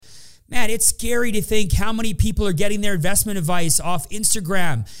Man, it's scary to think how many people are getting their investment advice off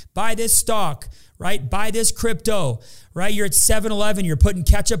Instagram. Buy this stock, right? Buy this crypto, right? You're at 7-Eleven, you're putting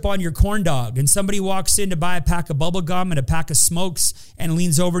ketchup on your corn dog, and somebody walks in to buy a pack of bubble gum and a pack of smokes and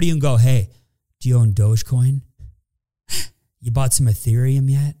leans over to you and go, hey, do you own Dogecoin? You bought some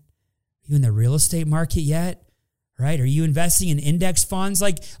Ethereum yet? Are you in the real estate market yet? Right? Are you investing in index funds?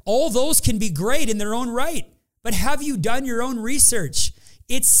 Like, all those can be great in their own right, but have you done your own research?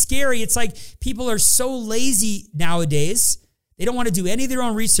 It's scary. It's like people are so lazy nowadays. They don't want to do any of their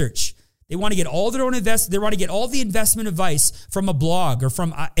own research. They want to get all their own they want to get all the investment advice from a blog or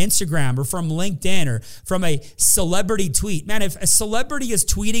from Instagram or from LinkedIn or from a celebrity tweet. Man, if a celebrity is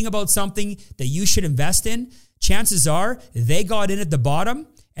tweeting about something that you should invest in, chances are they got in at the bottom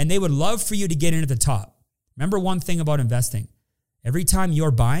and they would love for you to get in at the top. Remember one thing about investing. Every time you're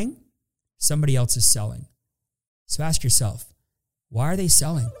buying, somebody else is selling. So ask yourself, why are they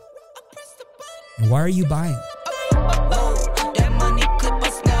selling? And why are you buying?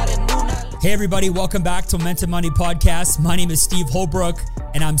 Hey everybody, welcome back to Momentum Money Podcast. My name is Steve Holbrook,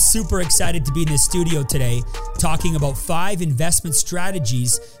 and I'm super excited to be in the studio today talking about 5 investment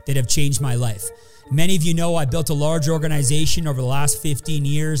strategies that have changed my life. Many of you know I built a large organization over the last 15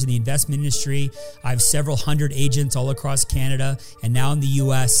 years in the investment industry. I have several hundred agents all across Canada and now in the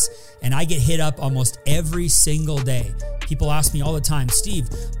US, and I get hit up almost every single day. People ask me all the time, Steve,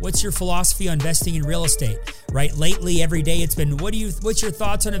 what's your philosophy on investing in real estate? Right? Lately, every day it's been, what's your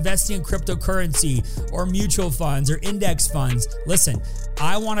thoughts on investing in cryptocurrency or mutual funds or index funds? Listen,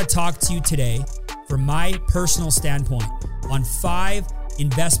 I want to talk to you today from my personal standpoint on 5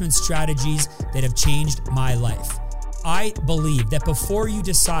 investment strategies that have changed my life. I believe that before you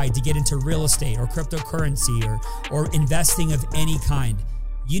decide to get into real estate or cryptocurrency or investing of any kind,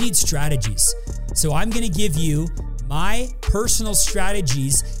 you need strategies. So I'm going to give you my personal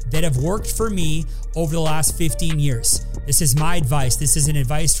strategies that have worked for me over the last 15 years. This is my advice. This isn't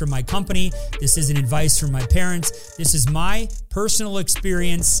advice from my company. This isn't advice from my parents. This is my personal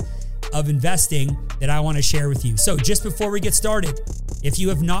experience of investing that I want to share with you. So just before we get started, if you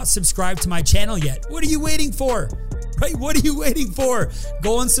have not subscribed to my channel yet, what are you waiting for? Right? What are you waiting for?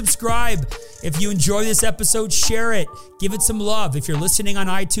 Go and subscribe. If you enjoy this episode, share it. Give it some love. If you're listening on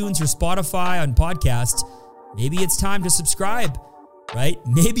iTunes or Spotify on podcasts, maybe it's time to subscribe, right?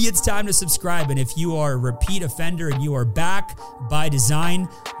 Maybe it's time to subscribe. And if you are a repeat offender and you are back by design,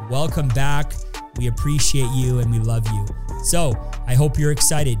 welcome back. We appreciate you and we love you. So I hope you're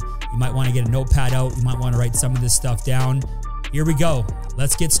excited. You might want to get a notepad out. You might want to write some of this stuff down. Here we go.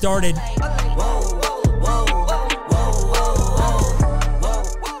 Let's get started.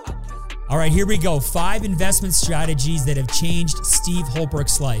 All right, here we go. 5 investment strategies that have changed Steve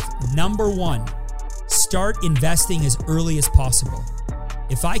Holbrook's life. Number 1, start investing as early as possible.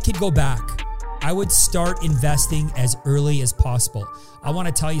 If I could go back, I would start investing as early as possible. I want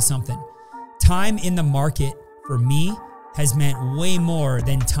to tell you something. Time in the market for me has meant way more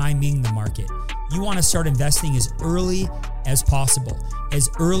than timing the market. You want to start investing as early as possible. As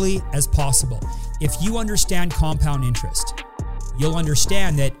early as possible. If you understand compound interest, you'll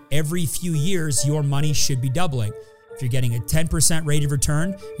understand that every few years, your money should be doubling. If you're getting a 10% rate of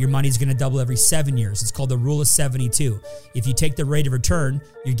return, your money's going to double every 7 years. It's called the rule of 72. If you take the rate of return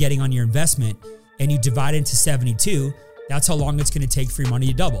you're getting on your investment and you divide it into 72, that's how long it's going to take for your money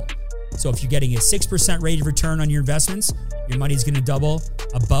to double. So if you're getting a 6% rate of return on your investments, your money's going to double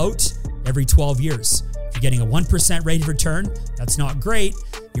about every 12 years. If you're getting a 1% rate of return, that's not great.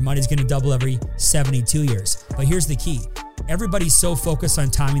 Your money's going to double every 72 years. But here's the key. Everybody's so focused on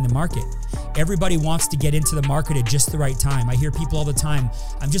timing the market. Everybody wants to get into the market at just the right time. I hear people all the time,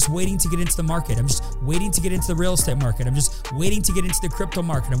 I'm just waiting to get into the market. I'm just waiting to get into the real estate market. I'm just waiting to get into the crypto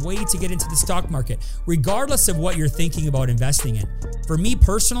market. I'm waiting to get into the stock market. Regardless of what you're thinking about investing in. For me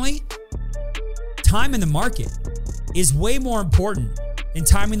personally, time in the market is way more important than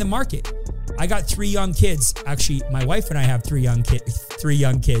timing the market. I got 3 young kids. Actually, my wife and I have 3 young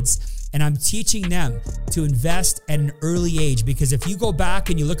kids. And I'm teaching them to invest at an early age, because if you go back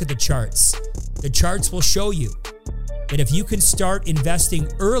and you look at the charts will show you that if you can start investing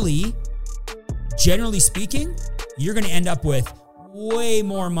early, generally speaking, you're going to end up with way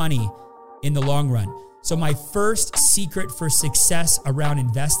more money in the long run. So my first secret for success around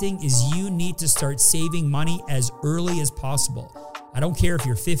investing is you need to start saving money as early as possible. I don't care if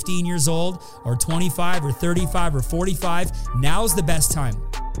you're 15 years old or 25 or 35 or 45. Now's the best time.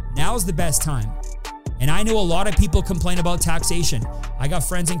 Now's the best time. And I know a lot of people complain about taxation. I got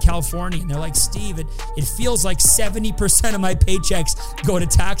friends in California and they're like, Steve, it feels like 70% of my paychecks go to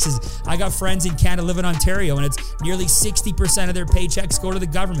taxes. I got friends in Canada live in Ontario and it's nearly 60% of their paychecks go to the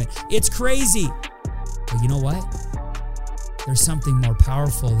government. It's crazy. But you know what? There's something more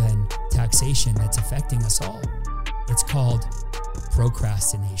powerful than taxation that's affecting us all. It's called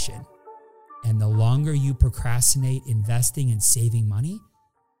procrastination. And the longer you procrastinate investing and saving money,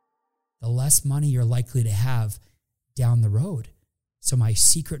 the less money you're likely to have down the road. So my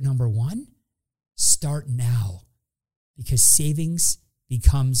secret number one, start now, because savings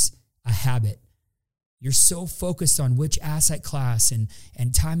becomes a habit. You're so focused on which asset class and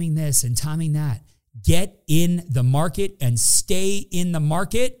timing this and timing that. Get in the market and stay in the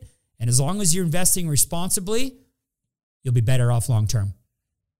market. And as long as you're investing responsibly, you'll be better off long term.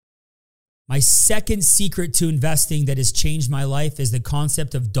 My second secret to investing that has changed my life is the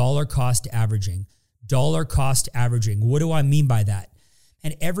concept of dollar cost averaging. Dollar cost averaging. What do I mean by that?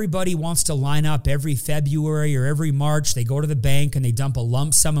 And everybody wants to line up every February or every March. They go to the bank and they dump a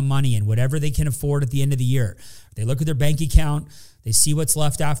lump sum of money in, whatever they can afford at the end of the year. They look at their bank account. They see what's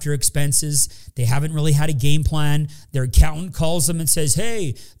left after expenses. They haven't really had a game plan. Their accountant calls them and says,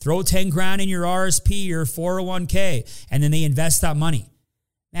 hey, throw 10 grand in your RSP or 401k. And then they invest that money.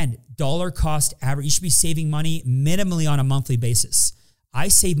 Man, dollar cost average, you should be saving money minimally on a monthly basis. I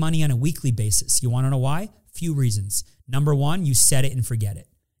save money on a weekly basis. You want to know why? Few reasons. Number one, you set it and forget it.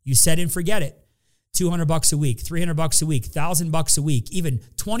 You set it and forget it. $200 a week, $300 a week, $1,000 a week, even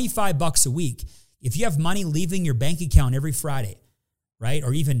 $25 a week. If you have money leaving your bank account every Friday, right?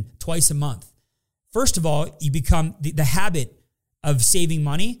 Or even twice a month. First of all, you become the habit of saving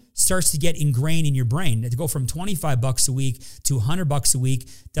money starts to get ingrained in your brain. To go from $25 a week to $100 a week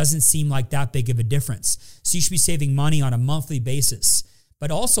doesn't seem like that big of a difference. So you should be saving money on a monthly basis.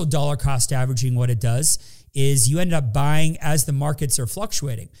 But also dollar cost averaging, what it does is you end up buying as the markets are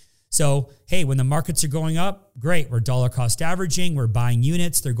fluctuating. So, hey, when the markets are going up, great, we're dollar cost averaging, we're buying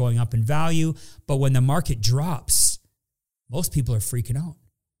units, they're going up in value. But when the market drops, most people are freaking out.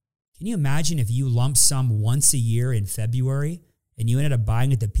 Can you imagine if you lump sum once a year in February and you ended up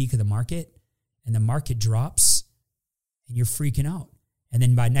buying at the peak of the market and the market drops and you're freaking out? And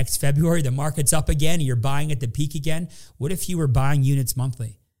then by next February, the market's up again and you're buying at the peak again. What if you were buying units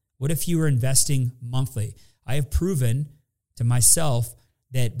monthly? What if you were investing monthly? I have proven to myself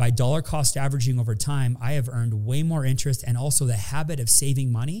that by dollar cost averaging over time, I have earned way more interest, and also the habit of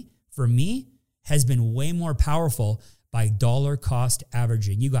saving money for me has been way more powerful by dollar cost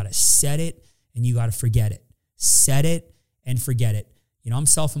averaging. You got to set it and you got to forget it. Set it and forget it. You know, I'm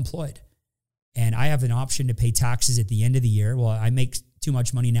self-employed and I have an option to pay taxes at the end of the year. Well, I make too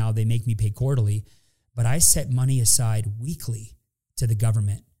much money now. They make me pay quarterly, but I set money aside weekly to the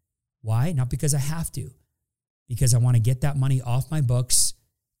government. Why? Not because I have to, because I want to get that money off my books,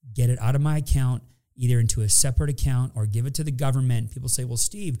 get it out of my account, either into a separate account or give it to the government. People say, well,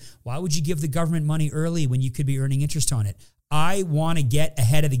 Steve, why would you give the government money early when you could be earning interest on it? I want to get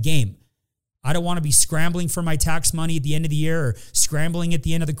ahead of the game. I don't want to be scrambling for my tax money at the end of the year or scrambling at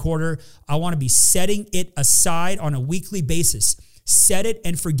the end of the quarter. I want to be setting it aside on a weekly basis. Set it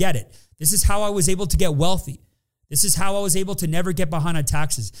and forget it. This is how I was able to get wealthy. This is how I was able to never get behind on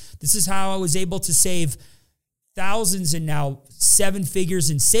taxes. This is how I was able to save thousands and now 7 figures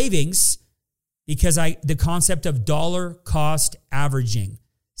in savings, because the concept of dollar cost averaging.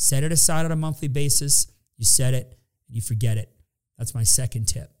 Set it aside on a monthly basis. You set it and you forget it. That's my second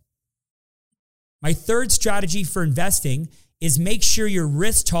tip. My third strategy for investing is make sure your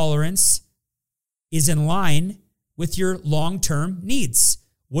risk tolerance is in line with your long-term needs.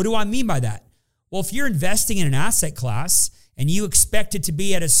 What do I mean by that? Well, if you're investing in an asset class and you expect it to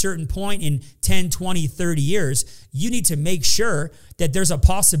be at a certain point in 10, 20, 30 years, you need to make sure that there's a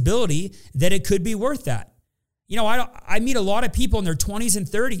possibility that it could be worth that. You know, I meet a lot of people in their 20s and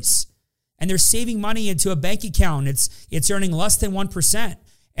 30s and they're saving money into a bank account. It's earning less than 1%.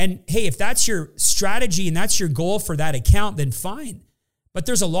 And hey, if that's your strategy and that's your goal for that account, then fine. But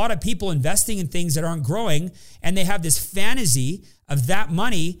there's a lot of people investing in things that aren't growing, and they have this fantasy of that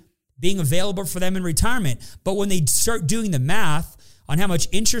money being available for them in retirement. But when they start doing the math on how much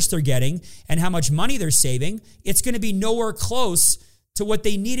interest they're getting and how much money they're saving, it's going to be nowhere close to what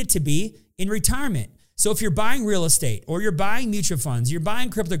they need it to be in retirement. So if you're buying real estate or you're buying mutual funds, you're buying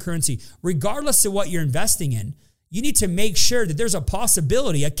cryptocurrency, regardless of what you're investing in, you need to make sure that there's a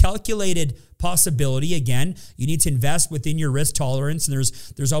possibility, a calculated possibility. Again, you need to invest within your risk tolerance, and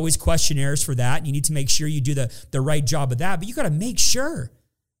there's always questionnaires for that. You need to make sure you do the right job of that. But you got to make sure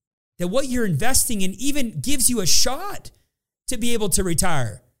that what you're investing in even gives you a shot to be able to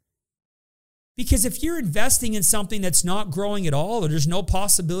retire. Because if you're investing in something that's not growing at all, or there's no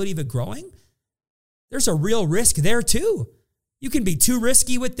possibility of it growing, there's a real risk there too. You can be too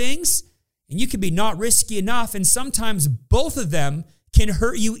risky with things, and you can be not risky enough, and sometimes both of them can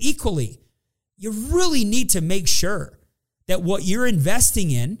hurt you equally. You really need to make sure that what you're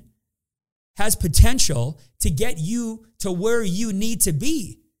investing in has potential to get you to where you need to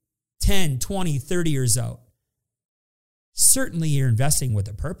be 10, 20, 30 years out. Certainly you're investing with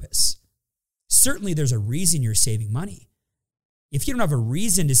a purpose. Certainly there's a reason you're saving money. If you don't have a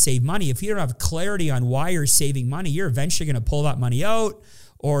reason to save money, if you don't have clarity on why you're saving money, you're eventually going to pull that money out,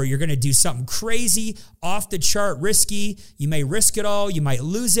 or you're going to do something crazy, off the chart, risky. You may risk it all. You might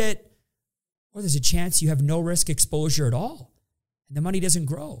lose it. Or there's a chance you have no risk exposure at all, and the money doesn't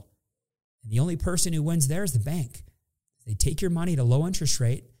grow. And the only person who wins there is the bank. They take your money at a low interest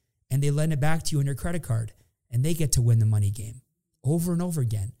rate, and they lend it back to you on your credit card, and they get to win the money game over and over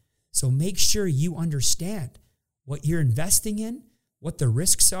again. So make sure you understand what you're investing in, what the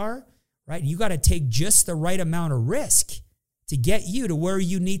risks are, right? You got to take just the right amount of risk to get you to where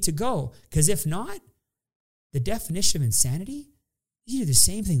you need to go. Because if not, the definition of insanity, you do the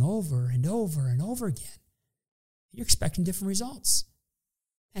same thing over and over and over again. You're expecting different results.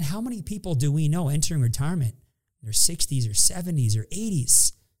 And how many people do we know entering retirement in their 60s or 70s or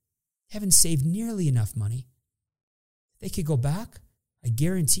 80s haven't saved nearly enough money? If they could go back, I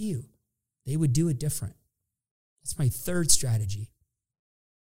guarantee you, they would do it different. That's my third strategy.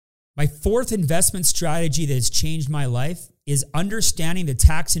 My fourth investment strategy that has changed my life is understanding the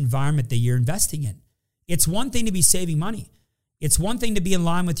tax environment that you're investing in. It's one thing to be saving money. It's one thing to be in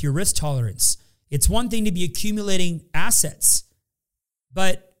line with your risk tolerance. It's one thing to be accumulating assets,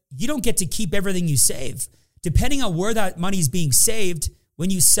 but you don't get to keep everything you save. Depending on where that money is being saved, when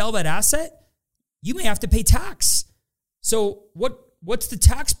you sell that asset, you may have to pay tax. So what's the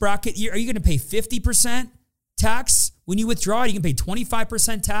tax bracket? Are you going to pay 50% tax when you withdraw? You can pay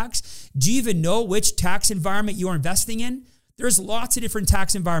 25% tax. Do you even know which tax environment you are investing in? There's lots of different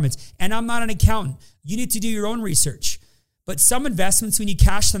tax environments, and I'm not an accountant. You need to do your own research. But some investments, when you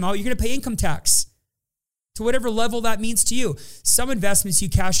cash them out, you're going to pay income tax to whatever level that means to you. Some investments you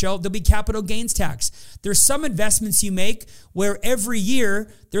cash out, there'll be capital gains tax. There's some investments you make where every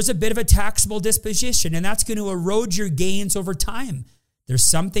year there's a bit of a taxable disposition, and that's going to erode your gains over time. There's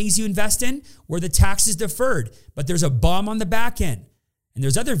some things you invest in where the tax is deferred, but there's a bomb on the back end. And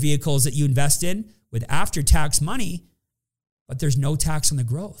there's other vehicles that you invest in with after-tax money, but there's no tax on the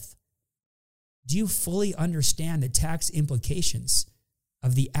growth. Do you fully understand the tax implications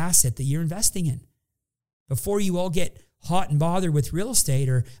of the asset that you're investing in? Before you all get hot and bothered with real estate,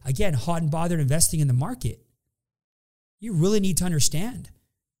 or again, hot and bothered investing in the market, you really need to understand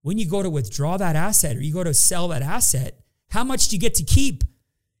when you go to withdraw that asset or you go to sell that asset, how much do you get to keep?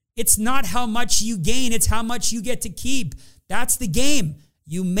 It's not how much you gain, it's how much you get to keep. That's the game.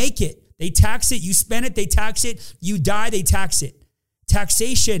 You make it. They tax it. You spend it. They tax it. You die. They tax it.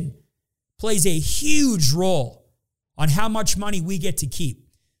 Taxation plays a huge role on how much money we get to keep.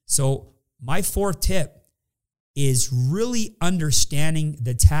 So my fourth tip is really understanding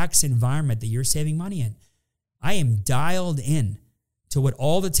the tax environment that you're saving money in. I am dialed in to what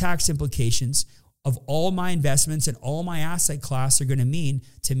all the tax implications of all my investments and all my asset class are going to mean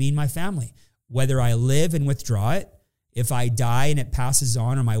to me and my family. Whether I live and withdraw it, if I die and it passes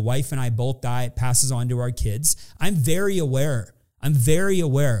on, or my wife and I both die, it passes on to our kids. I'm very aware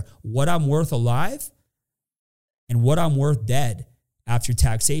what I'm worth alive and what I'm worth dead after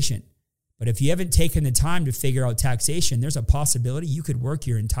taxation. But if you haven't taken the time to figure out taxation, there's a possibility you could work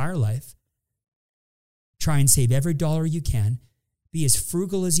your entire life, try and save every dollar you can, be as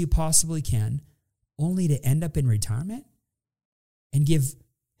frugal as you possibly can, only to end up in retirement and give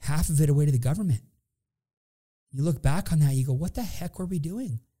half of it away to the government. You look back on that, you go, what the heck were we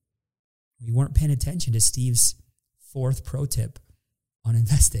doing? We weren't paying attention to Steve's fourth pro tip on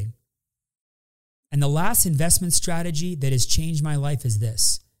investing. And the last investment strategy that has changed my life is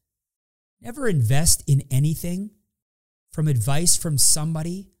this. Never invest in anything from advice from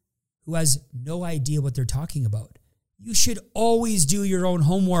somebody who has no idea what they're talking about. You should always do your own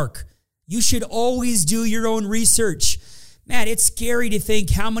homework. You should always do your own research. Man, it's scary to think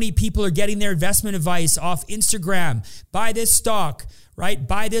how many people are getting their investment advice off Instagram. Buy this stock, right?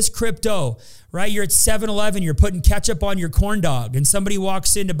 Buy this crypto, right? You're at 7-Eleven, you're putting ketchup on your corn dog, and somebody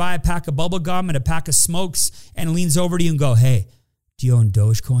walks in to buy a pack of bubble gum and a pack of smokes and leans over to you and go, hey, do you own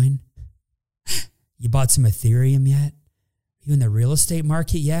Dogecoin? You bought some Ethereum yet? Are you in the real estate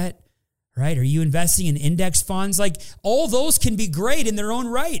market yet? Right? Are you investing in index funds? Like, all those can be great in their own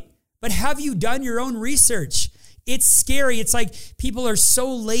right, but have you done your own research? It's scary. It's like people are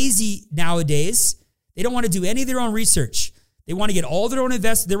so lazy nowadays. They don't want to do any of their own research. They want to get all their own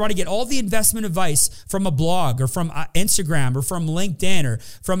they want to get all the investment advice from a blog or from Instagram or from LinkedIn or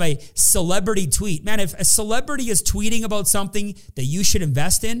from a celebrity tweet. Man, if a celebrity is tweeting about something that you should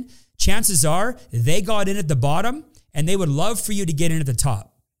invest in, chances are they got in at the bottom and they would love for you to get in at the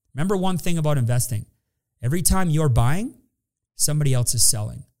top. Remember one thing about investing. Every time you're buying, somebody else is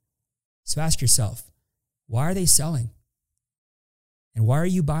selling. So ask yourself, why are they selling? And why are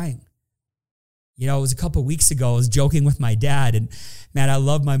you buying? You know, it was a couple of weeks ago, I was joking with my dad, and man, I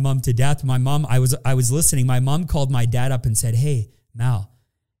love my mom to death. My mom, I was listening. My mom called my dad up and said, hey, Mal,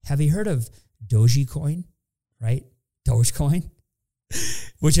 have you heard of Dogecoin, right? Dogecoin,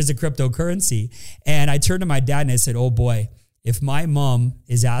 which is a cryptocurrency. And I turned to my dad and I said, oh boy, if my mom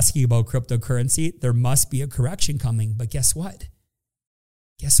is asking about cryptocurrency, there must be a correction coming. But guess what?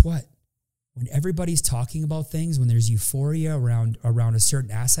 Guess what? When everybody's talking about things, when there's euphoria around a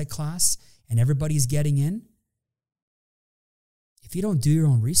certain asset class, and everybody's getting in, if you don't do your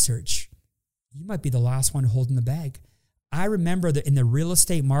own research, you might be the last one holding the bag. I remember that in the real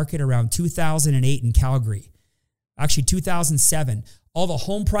estate market around 2008 in Calgary, actually 2007, all the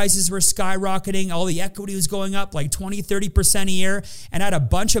home prices were skyrocketing. All the equity was going up like 20, 30% a year. And I had a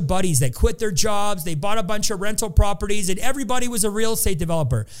bunch of buddies that quit their jobs. They bought a bunch of rental properties and everybody was a real estate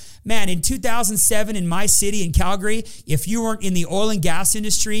developer. Man, in 2007 in my city in Calgary, if you weren't in the oil and gas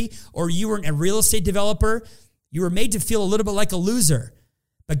industry or you weren't a real estate developer, you were made to feel a little bit like a loser.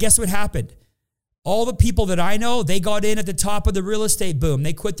 But guess what happened? All the people that I know, they got in at the top of the real estate boom.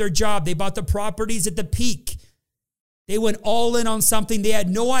 They quit their job. They bought the properties at the peak. They went all in on something they had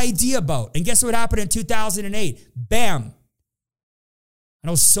no idea about. And guess what happened in 2008? Bam. I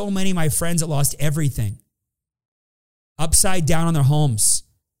know so many of my friends that lost everything. Upside down on their homes.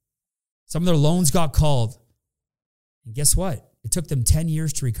 Some of their loans got called. And guess what? It took them 10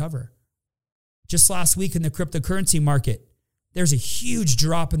 years to recover. Just last week in the cryptocurrency market, there's a huge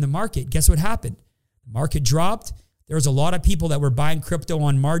drop in the market. Guess what happened? The market dropped. There was a lot of people that were buying crypto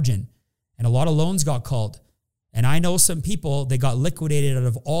on margin. And a lot of loans got called. And I know some people, they got liquidated out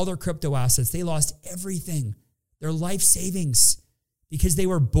of all their crypto assets. They lost everything, their life savings, because they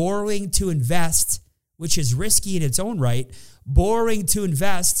were borrowing to invest, which is risky in its own right, borrowing to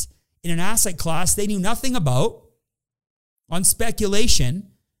invest in an asset class they knew nothing about on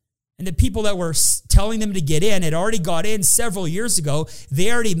speculation. And the people that were telling them to get in had already got in several years ago. They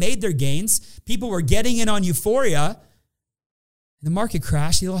already made their gains. People were getting in on euphoria. And the market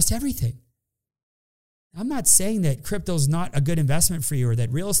crashed. They lost everything. I'm not saying that crypto is not a good investment for you or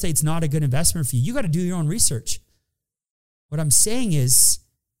that real estate's not a good investment for you. You got to do your own research. What I'm saying is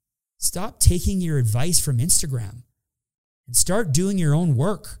stop taking your advice from Instagram and start doing your own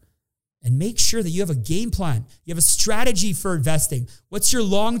work and make sure that you have a game plan. You have a strategy for investing. What's your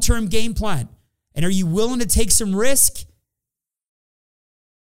long-term game plan? And are you willing to take some risk?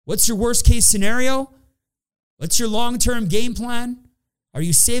 What's your worst case scenario? What's your long-term game plan? Are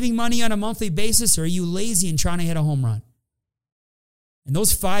you saving money on a monthly basis or are you lazy and trying to hit a home run? And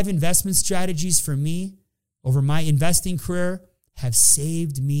those 5 investment strategies for me over my investing career have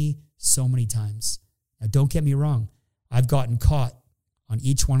saved me so many times. Now, don't get me wrong. I've gotten caught on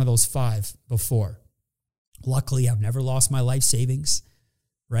each one of those 5 before. Luckily, I've never lost my life savings,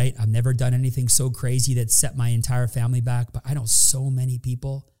 right? I've never done anything so crazy that set my entire family back. But I know so many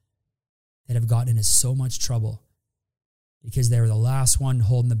people that have gotten into so much trouble because they were the last one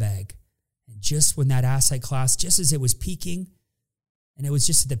holding the bag. And just when that asset class, just as it was peaking, and it was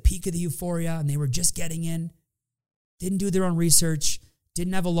just at the peak of the euphoria, and they were just getting in, didn't do their own research,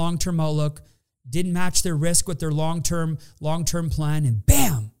 didn't have a long-term outlook, didn't match their risk with their long-term plan, and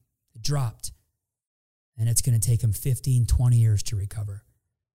bam, it dropped. And it's going to take them 15, 20 years to recover.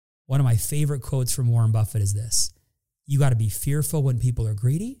 One of my favorite quotes from Warren Buffett is this: you got to be fearful when people are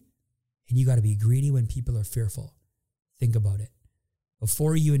greedy, and you got to be greedy when people are fearful. Think about it.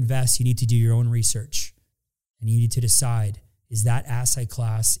 Before you invest, you need to do your own research. And you need to decide, is that asset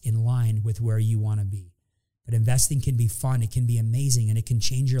class in line with where you want to be? But investing can be fun. It can be amazing. And it can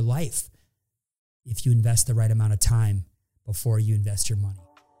change your life if you invest the right amount of time before you invest your money.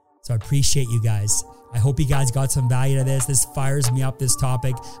 So I appreciate you guys. I hope you guys got some value to this. This fires me up, this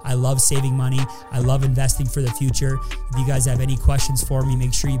topic. I love saving money. I love investing for the future. If you guys have any questions for me,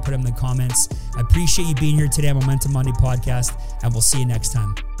 make sure you put them in the comments. I appreciate you being here today on Momentum Monday podcast, and we'll see you next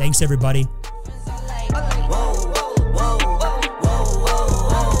time. Thanks, everybody.